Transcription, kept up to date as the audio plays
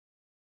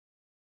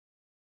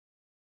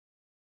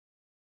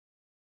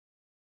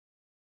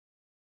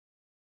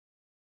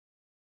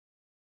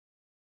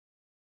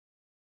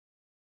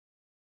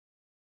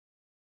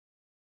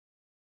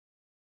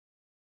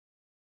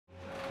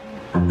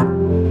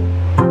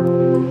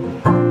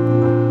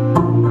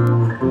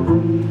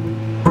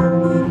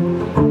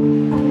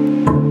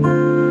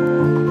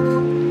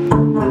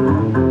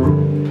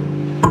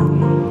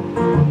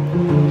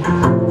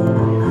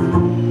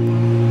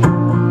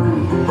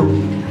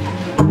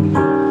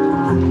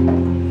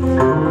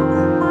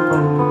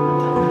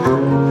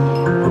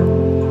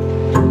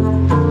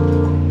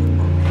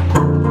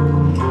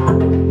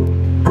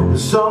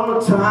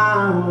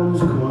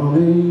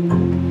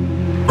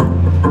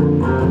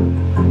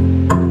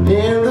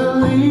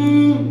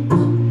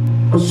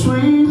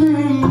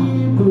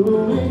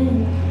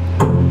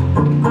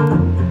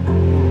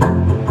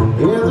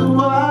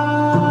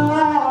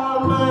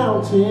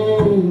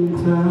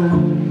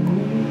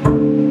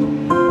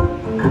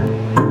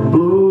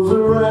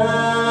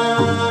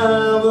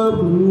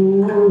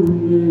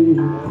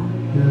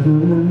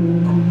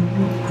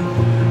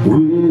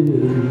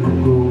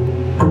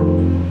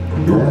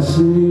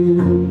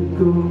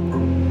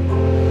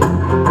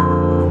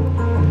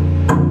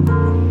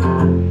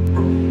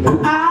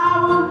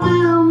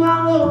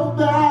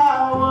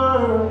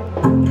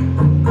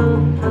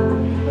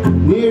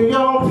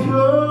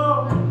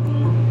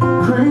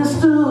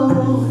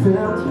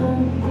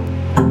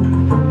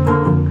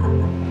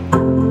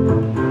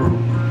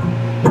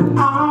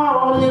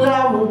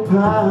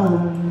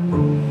pine,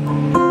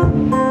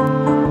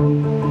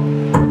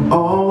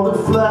 all the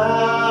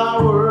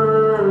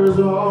flowers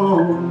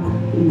on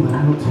the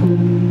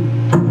mountain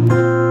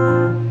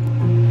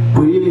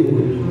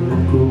will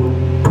go,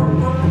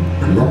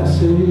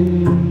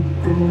 lassie,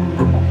 go.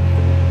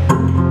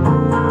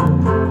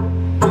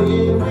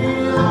 It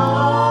will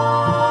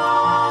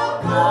all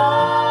go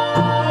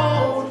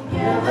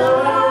together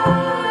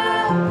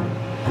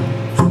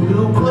to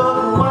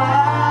pluck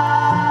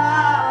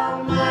wild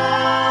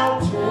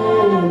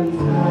mountain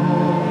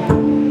thyme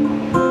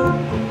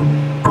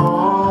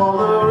all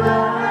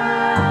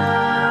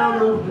around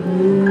the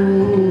blue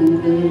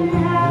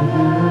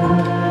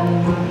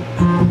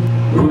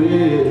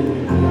with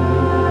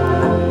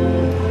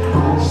I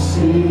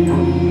see.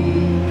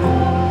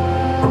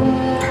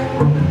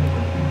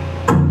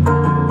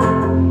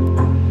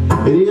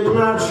 It is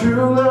my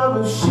true love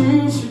and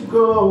she should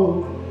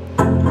go,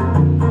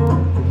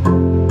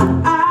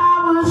 I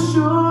will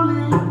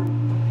surely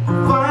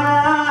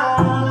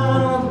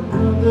find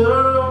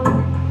another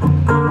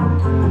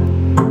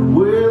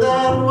where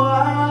that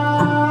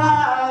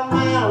wild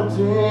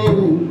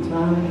mountain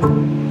thyme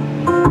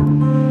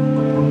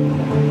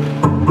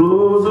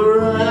blows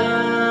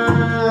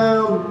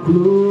around the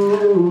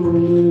blue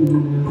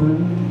river.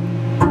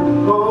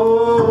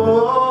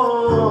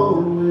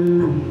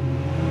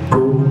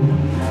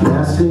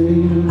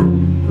 Lassie,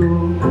 go.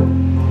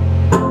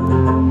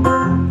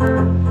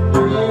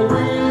 It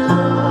will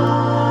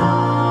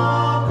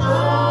all go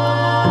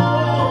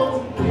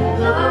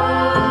together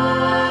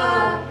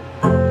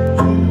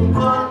to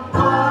pluck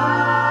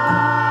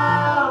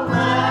wild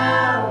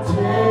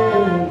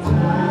mountain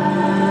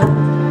thyme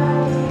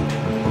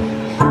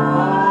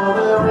all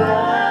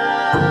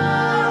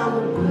around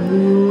the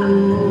blue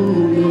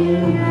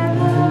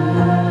river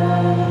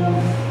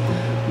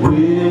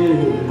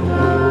with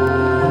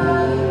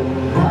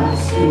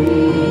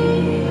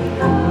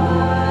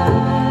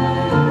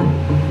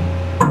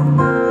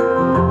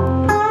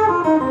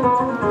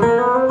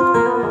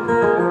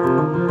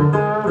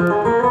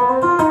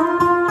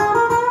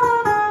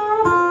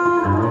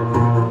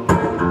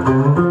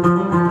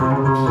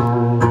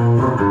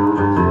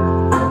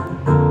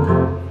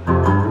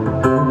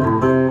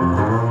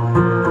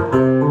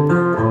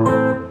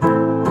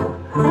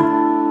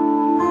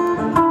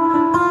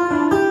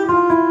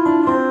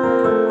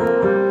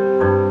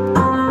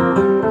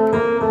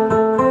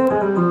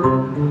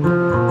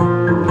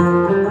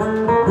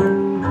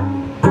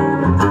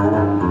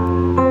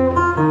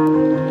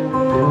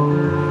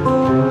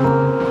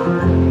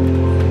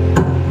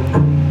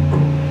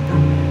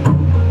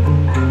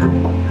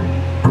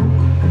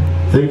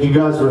Thank you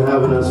guys for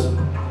having us.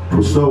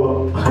 We're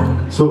so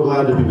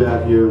glad to be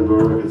back here in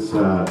Berwick. It's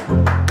something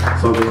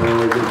I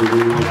only get to do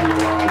once in a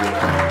while.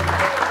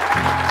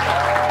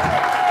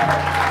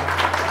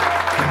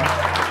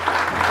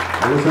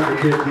 I wish I could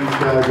take these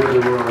guys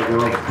everywhere I go.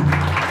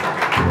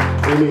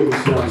 They make me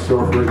sound so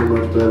freaking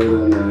much better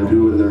than I do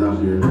when they're not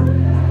here.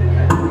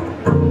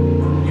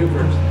 You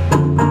first.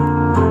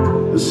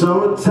 The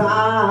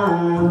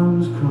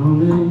summertime's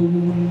coming.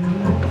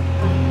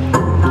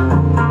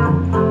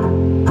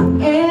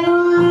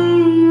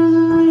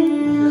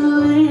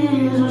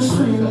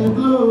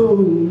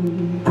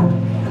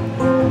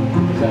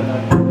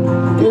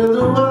 In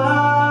the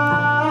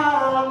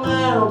wild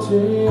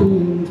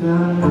mountain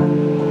thyme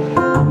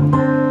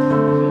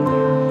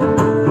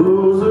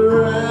blows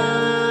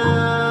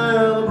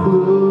around the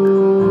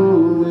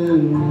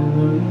blooming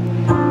river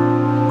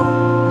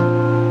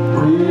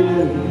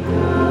with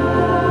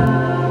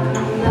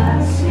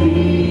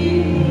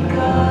Lassie,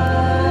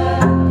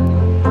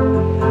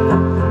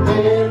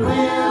 and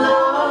we'll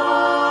all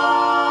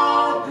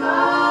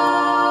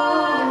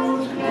come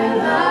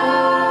together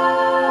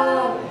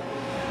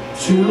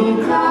to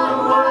come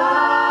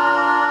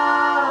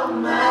wild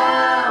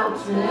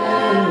mountain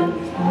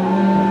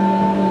thyme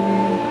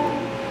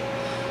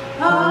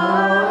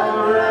all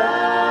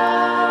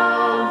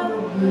around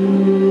the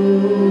blue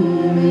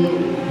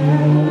river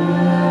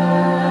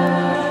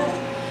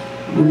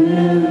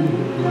with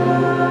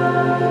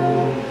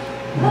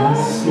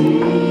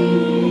Lassie.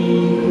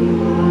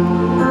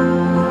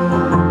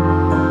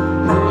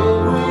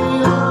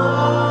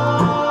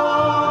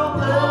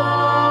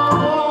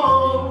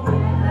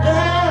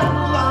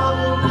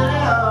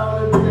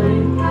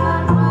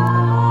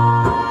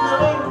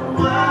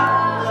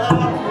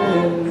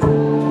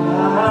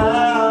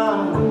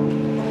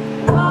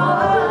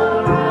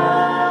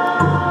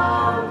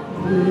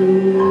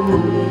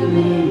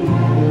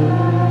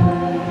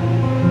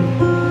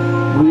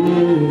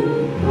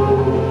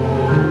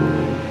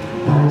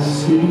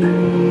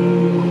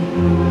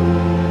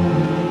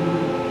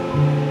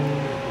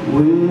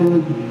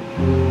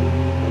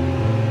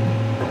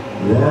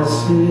 That's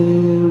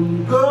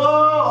him go.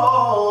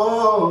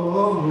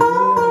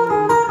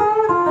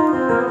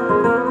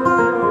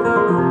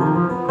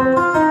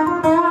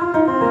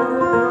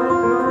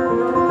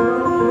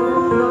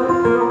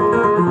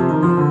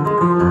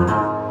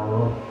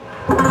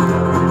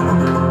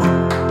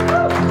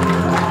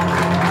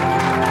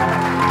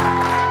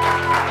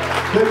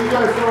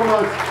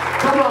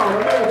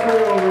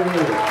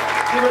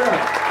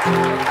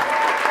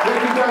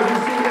 Thank you guys.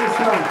 We'll see you next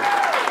time.